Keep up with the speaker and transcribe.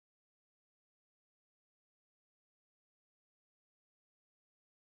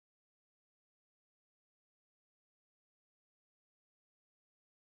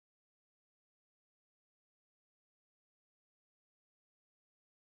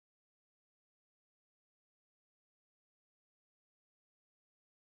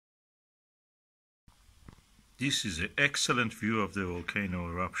This is an excellent view of the volcano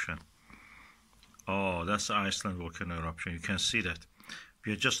eruption. Oh, that's the Iceland volcano eruption. You can see that.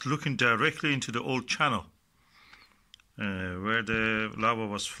 We are just looking directly into the old channel where the lava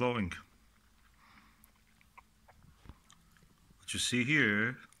was flowing. What you see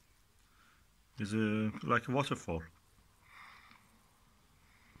here is like a waterfall.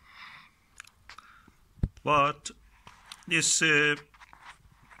 But this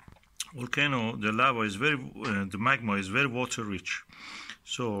volcano, the lava is the magma is very water rich.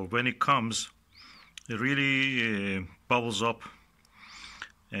 So when it comes, it really bubbles up.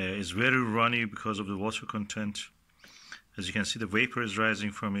 It's very runny because of the water content. As you can see, the vapor is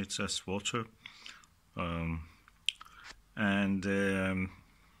rising from it as water.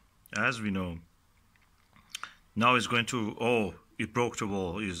 As we know, now it's going to, oh, it broke the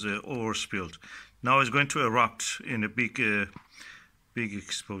wall, is overspilled. Now it's going to erupt in a big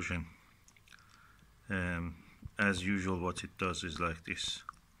explosion. As usual, what it does is like this.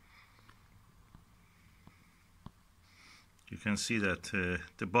 You can see that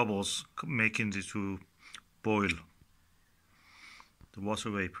the bubbles making it to boil. The water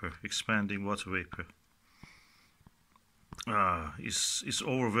vapor, expanding water vapor. It's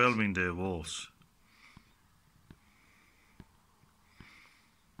overwhelming the walls.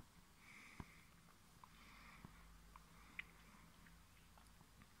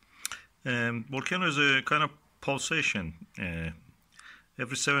 Volcano is a kind of pulsation.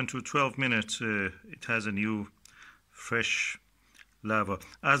 Every 7 to 12 minutes it has a new fresh lava.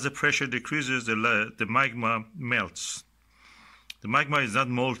 As the pressure decreases, the magma melts. The magma is not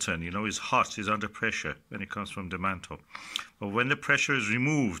molten, it's hot, it's under pressure when it comes from the mantle. But when the pressure is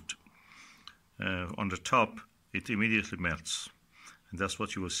removed on the top, it immediately melts. And that's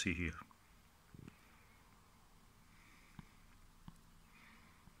what you will see here.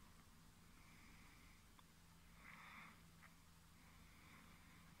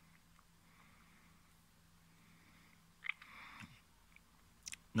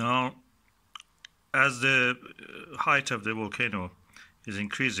 Now, as the height of the volcano is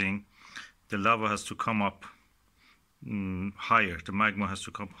increasing, the lava has to come up higher. The magma has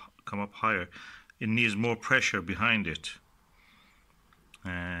to come up higher. It needs more pressure behind it.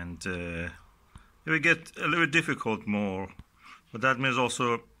 And it will get a little difficult more, but that means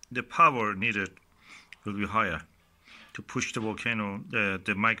also the power needed will be higher to push the volcano,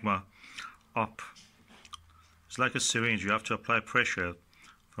 the magma up. It's like a syringe. You have to apply pressure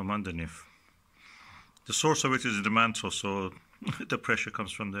from underneath. The source of it is in the mantle, so the pressure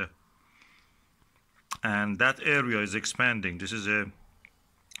comes from there. And that area is expanding. This is a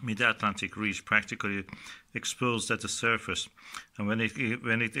mid-Atlantic ridge, practically exposed at the surface. And when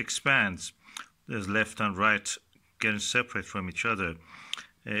it expands, there's left and right getting separate from each other.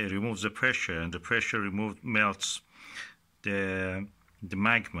 It removes the pressure, and the pressure melts the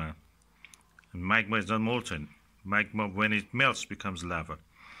magma. And magma is not molten. Magma, when it melts, becomes lava.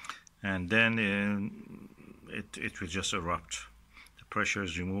 And then it will just erupt. The pressure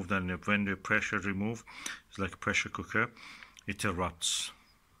is removed, and when the pressure is removed, it's like a pressure cooker, it erupts.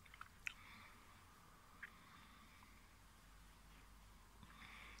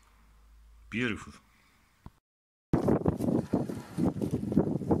 Beautiful.